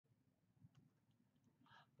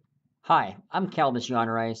Hi, I'm Calvis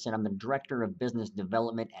Rice, and I'm the Director of Business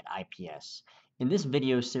Development at IPS. In this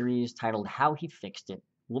video series titled How He Fixed It,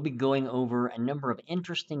 we'll be going over a number of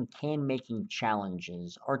interesting can-making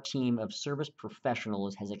challenges our team of service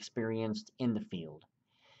professionals has experienced in the field.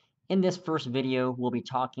 In this first video, we'll be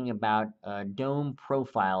talking about a dome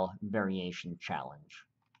profile variation challenge.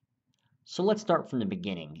 So let's start from the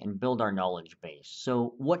beginning and build our knowledge base.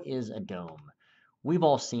 So what is a dome? We've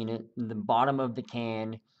all seen it. The bottom of the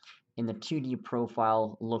can in the 2D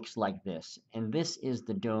profile looks like this, and this is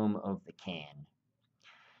the dome of the can.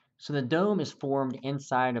 So the dome is formed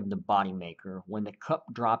inside of the body maker when the cup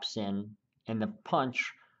drops in and the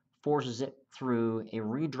punch forces it through a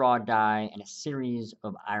redraw die and a series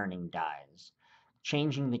of ironing dies,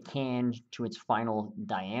 changing the can to its final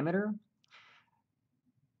diameter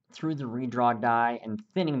through the redraw die and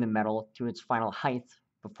thinning the metal to its final height,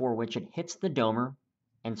 before which it hits the domer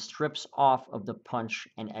and strips off of the punch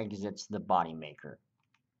and exits the body maker.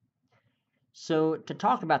 So, to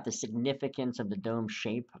talk about the significance of the dome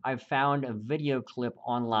shape, I've found a video clip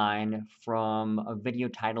online from a video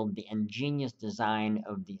titled The Ingenious Design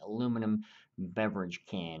of the Aluminum Beverage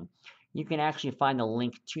Can. You can actually find the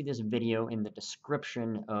link to this video in the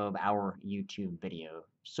description of our YouTube video.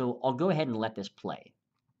 So, I'll go ahead and let this play.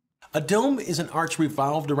 A dome is an arch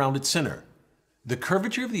revolved around its center. The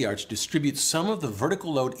curvature of the arch distributes some of the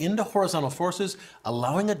vertical load into horizontal forces,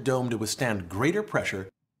 allowing a dome to withstand greater pressure.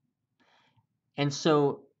 And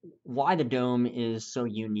so, why the dome is so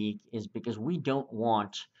unique is because we don't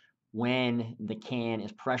want, when the can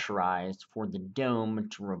is pressurized, for the dome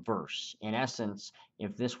to reverse. In essence,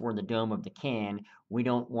 if this were the dome of the can, we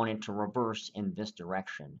don't want it to reverse in this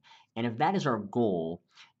direction. And if that is our goal,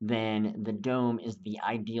 then the dome is the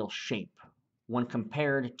ideal shape. When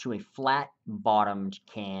compared to a flat bottomed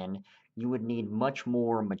can, you would need much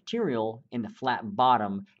more material in the flat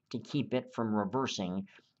bottom to keep it from reversing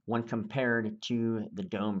when compared to the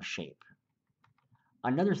dome shape.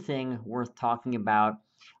 Another thing worth talking about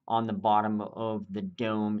on the bottom of the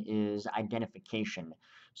dome is identification.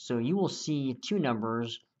 So you will see two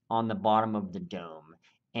numbers on the bottom of the dome,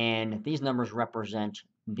 and these numbers represent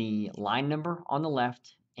the line number on the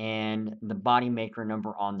left and the body maker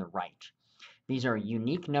number on the right. These are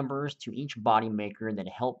unique numbers to each body maker that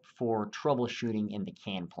help for troubleshooting in the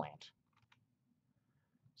can plant.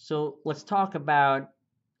 So let's talk about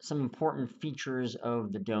some important features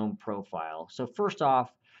of the dome profile. So first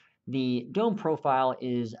off, the dome profile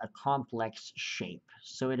is a complex shape.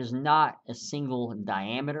 So it is not a single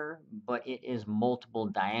diameter, but it is multiple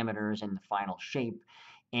diameters in the final shape.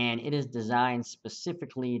 And it is designed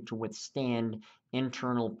specifically to withstand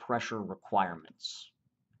internal pressure requirements.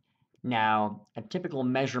 Now, a typical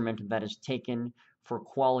measurement that is taken for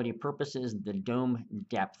quality purposes is the dome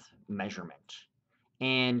depth measurement.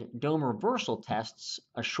 And dome reversal tests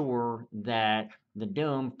assure that the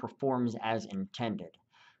dome performs as intended.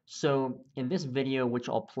 So in this video, which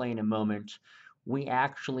I'll play in a moment, we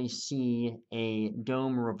actually see a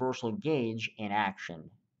dome reversal gauge in action.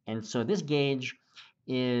 And so this gauge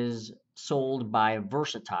is sold by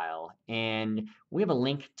Versatile, and we have a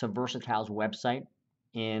link to Versatile's website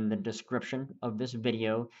in the description of this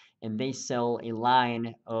video, and they sell a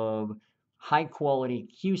line of high quality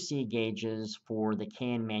QC gauges for the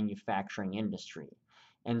can manufacturing industry.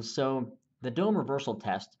 And so the dome reversal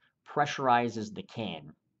test pressurizes the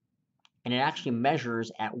can, and it actually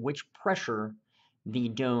measures at which pressure the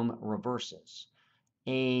dome reverses.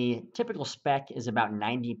 A typical spec is about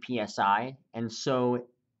 90 psi, and so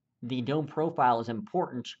the dome profile is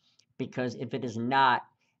important because if it is not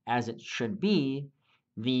as it should be,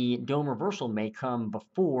 the dome reversal may come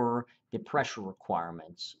before the pressure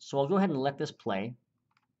requirements. So I'll go ahead and let this play.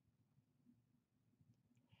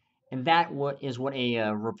 And that is what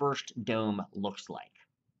a reversed dome looks like.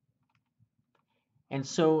 And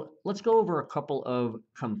so let's go over a couple of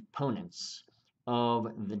components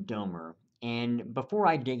of the domer. And before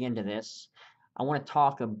I dig into this, I want to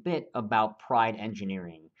talk a bit about Pride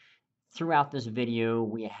Engineering. Throughout this video,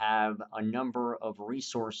 we have a number of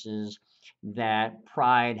resources that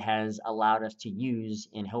Pride has allowed us to use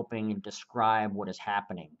in helping describe what is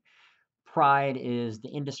happening. Pride is the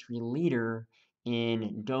industry leader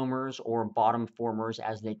in domers, or bottom formers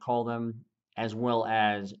as they call them, as well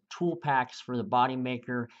as tool packs for the body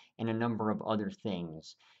maker and a number of other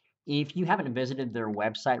things. If you haven't visited their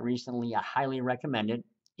website recently, I highly recommend it.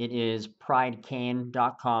 It is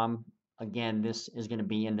pridecan.com. Again, this is going to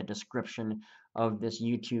be in the description of this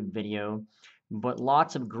YouTube video, but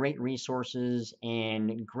lots of great resources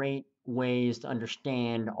and great ways to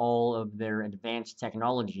understand all of their advanced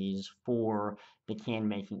technologies for the can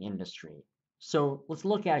making industry. So let's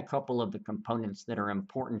look at a couple of the components that are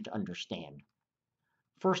important to understand.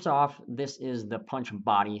 First off, this is the punch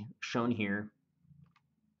body shown here.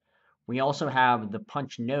 We also have the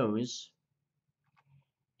punch nose,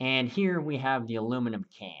 and here we have the aluminum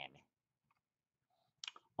can.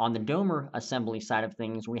 On the domer assembly side of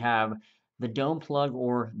things, we have the dome plug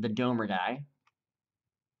or the domer die,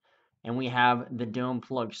 and we have the dome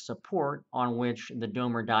plug support on which the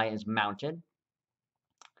domer die is mounted.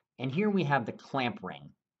 And here we have the clamp ring.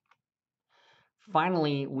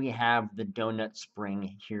 Finally, we have the donut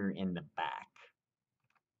spring here in the back.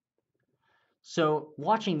 So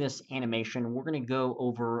watching this animation, we're going to go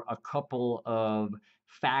over a couple of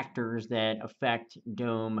factors that affect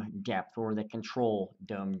dome depth or that control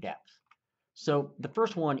dome depth. So the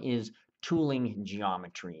first one is tooling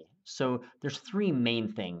geometry. So there's three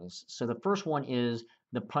main things. So the first one is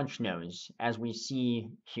the punch nose, as we see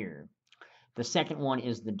here. The second one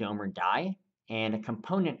is the domer die, and a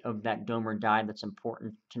component of that domer die that's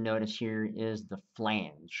important to notice here is the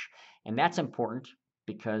flange. And that's important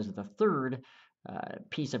because the third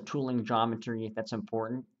piece of tooling geometry that's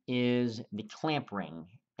important is the clamp ring.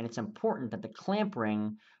 And it's important that the clamp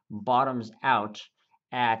ring bottoms out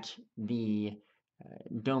at the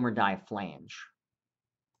domer die flange.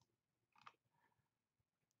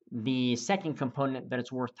 The second component that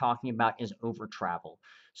it's worth talking about is over travel.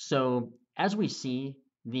 So as we see,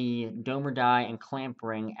 the domer die and clamp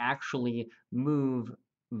ring actually move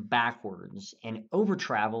backwards, and over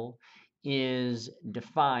travel is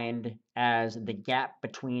defined as the gap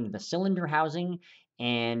between the cylinder housing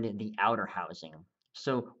and the outer housing.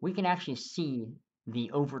 So we can actually see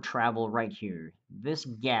the over travel right here. This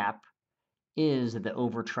gap is the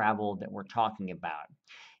over travel that we're talking about.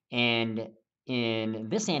 And in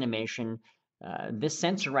this animation, this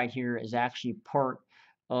sensor right here is actually part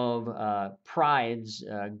of Pride's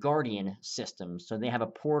Guardian system. So they have a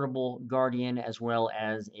portable Guardian as well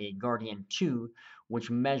as a Guardian 2, which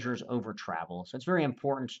measures over travel. So it's very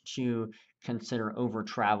important to consider over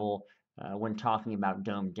travel when talking about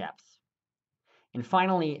dome depth. And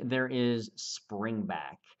finally, there is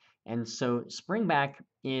springback. And so springback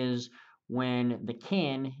is when the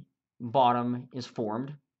can bottom is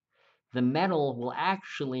formed, the metal will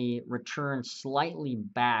actually return slightly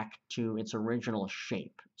back to its original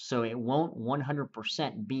shape. So it won't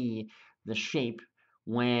 100% be the shape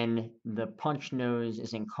when the punch nose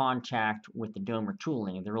is in contact with the domer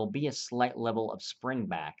tooling. There will be a slight level of spring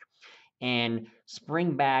back. And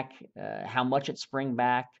spring back, how much it spring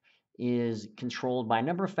back is controlled by a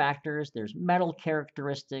number of factors. There's metal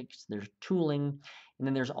characteristics, there's tooling, and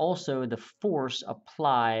then there's also the force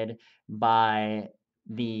applied by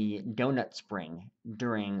the donut spring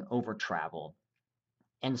during over travel.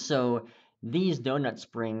 And so these donut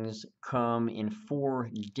springs come in four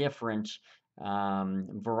different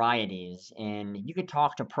varieties, and you could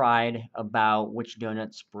talk to Pride about which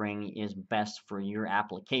donut spring is best for your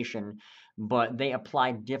application, but they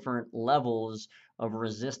apply different levels of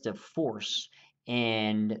resistive force,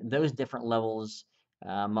 and those different levels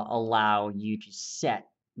allow you to set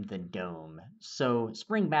the dome. So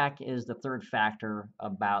springback is the third factor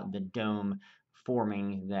about the dome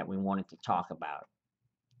forming that we wanted to talk about.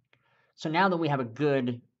 So now that we have a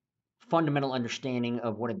good fundamental understanding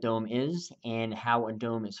of what a dome is and how a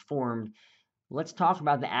dome is formed, let's talk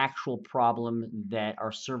about the actual problem that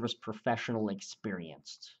our service professional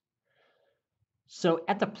experienced. So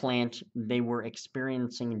at the plant, they were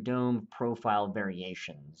experiencing dome profile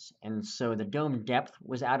variations. And so the dome depth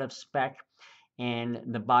was out of spec, and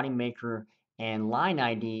the body maker and line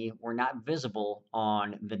ID were not visible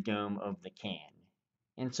on the dome of the can.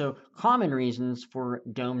 And so common reasons for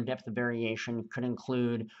dome depth variation could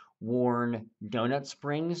include worn donut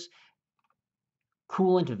springs,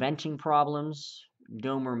 coolant venting problems,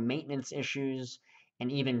 domer maintenance issues,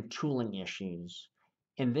 and even tooling issues.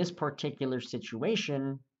 In this particular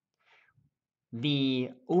situation,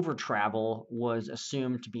 the over travel was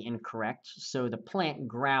assumed to be incorrect, so the plant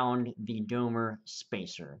ground the domer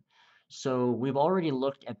spacer. So we've already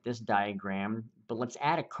looked at this diagram, but let's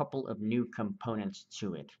add a couple of new components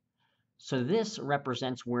to it. So this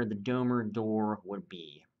represents where the domer door would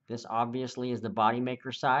be. This obviously is the body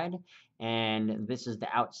maker side, and this is the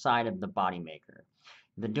outside of the body maker.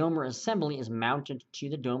 The domer assembly is mounted to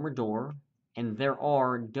the domer door, and there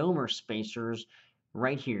are domer spacers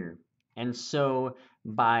right here. And so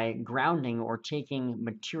by grounding or taking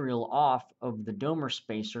material off of the domer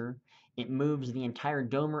spacer, it moves the entire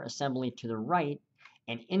domer assembly to the right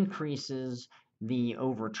and increases the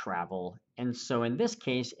over travel. And so in this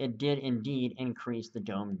case, it did indeed increase the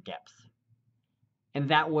dome depth. And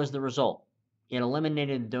that was the result. it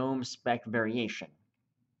eliminated dome spec variation.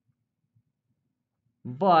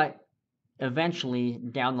 But eventually,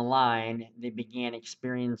 down the line, they began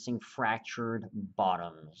experiencing fractured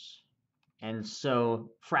bottoms. And so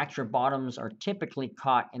fractured bottoms are typically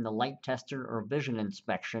caught in the light tester or vision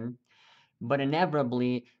inspection, but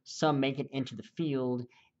inevitably some make it into the field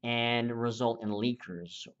and result in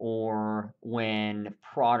leakers, or when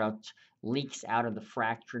product leaks out of the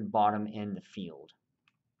fractured bottom in the field.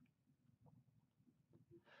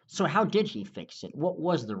 So how did he fix it? What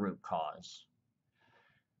was the root cause?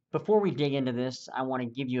 Before we dig into this, I want to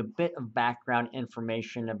give you a bit of background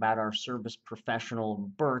information about our service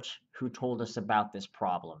professional, Bert, who told us about this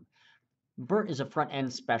problem. Bert is a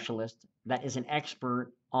front-end specialist that is an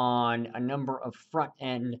expert on a number of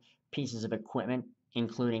front-end pieces of equipment,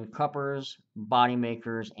 including cuppers, body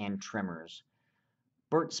makers, and trimmers.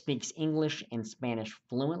 Bert speaks English and Spanish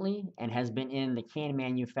fluently and has been in the can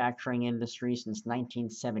manufacturing industry since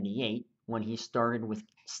 1978, when he started with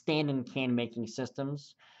stand-in can making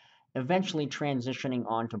systems, eventually transitioning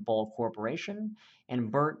on to Ball Corporation,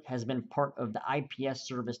 and Bert has been part of the IPS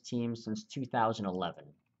service team since 2011.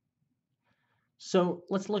 So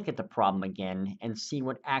let's look at the problem again and see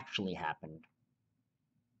what actually happened.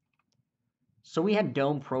 So we had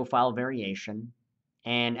dome profile variation,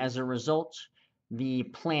 and as a result, the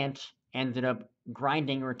plant ended up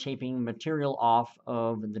grinding or taping material off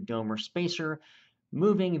of the domer spacer,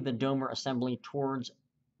 moving the domer assembly towards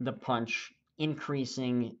the punch,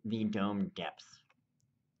 increasing the dome depth.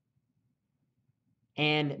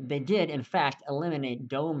 And they did, in fact, eliminate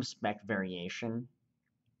dome spec variation,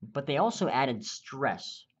 but they also added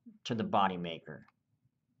stress to the body maker.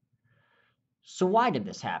 So why did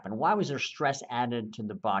this happen? Why was there stress added to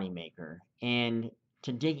the body maker? And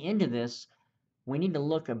to dig into this, we need to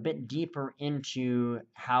look a bit deeper into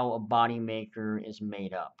how a body maker is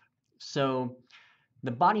made up. So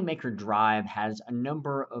the body maker drive has a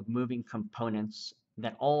number of moving components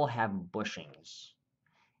that all have bushings.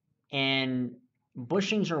 And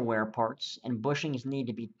bushings are wear parts, and bushings need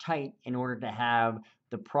to be tight in order to have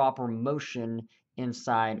the proper motion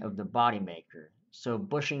inside of the body maker. So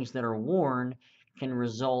bushings that are worn can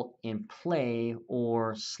result in play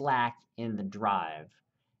or slack in the drive.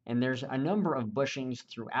 And there's a number of bushings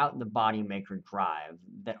throughout the body maker drive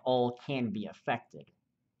that all can be affected.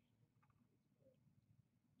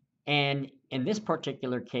 And in this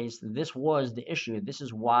particular case, this was the issue. This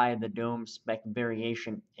is why the dome spec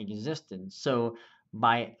variation existed. So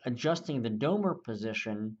by adjusting the domer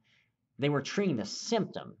position, they were treating the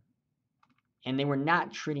symptom, and they were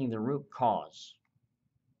not treating the root cause.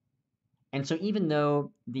 And so even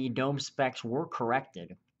though the dome specs were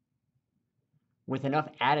corrected, with enough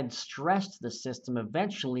added stress to the system,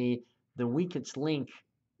 eventually the weakest link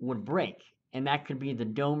would break. And that could be the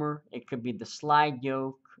domer, it could be the slide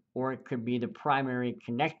yoke, or it could be the primary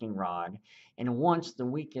connecting rod. And once the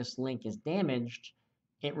weakest link is damaged,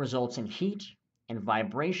 it results in heat and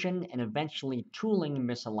vibration and eventually tooling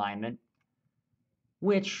misalignment,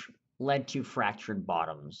 which led to fractured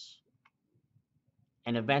bottoms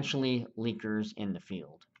and eventually leakers in the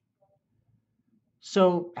field.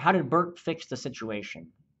 So how did Bert fix the situation?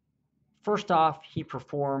 First off, he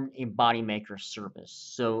performed a body maker service.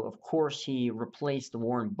 So of course he replaced the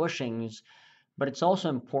worn bushings, but it's also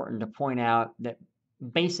important to point out that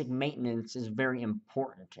basic maintenance is very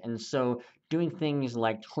important. And so doing things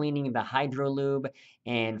like cleaning the hydrolube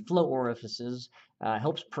and flow orifices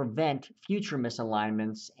helps prevent future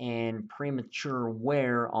misalignments and premature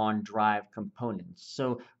wear on drive components.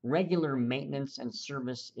 So regular maintenance and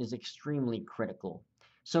service is extremely critical.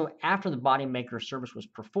 So after the body maker service was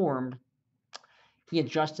performed, he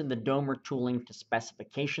adjusted the domer tooling to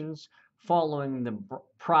specifications, following the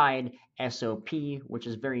Pride SOP, which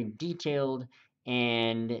is very detailed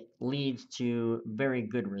and leads to very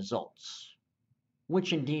good results,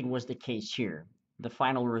 which indeed was the case here. The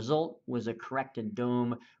final result was a corrected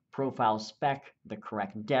dome profile spec, the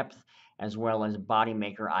correct depth, as well as body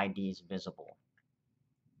maker IDs visible.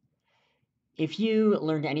 If you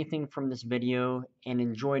learned anything from this video and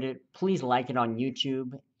enjoyed it, please like it on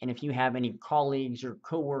YouTube. And if you have any colleagues or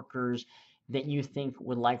coworkers that you think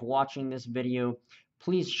would like watching this video,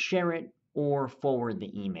 please share it or forward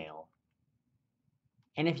the email.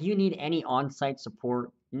 And if you need any on-site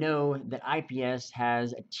support, know that IPS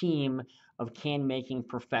has a team of can-making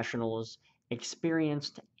professionals,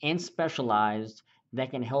 experienced and specialized,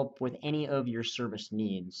 that can help with any of your service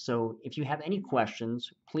needs. So if you have any questions,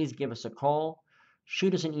 please give us a call,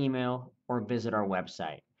 shoot us an email, or visit our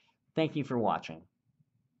website. Thank you for watching.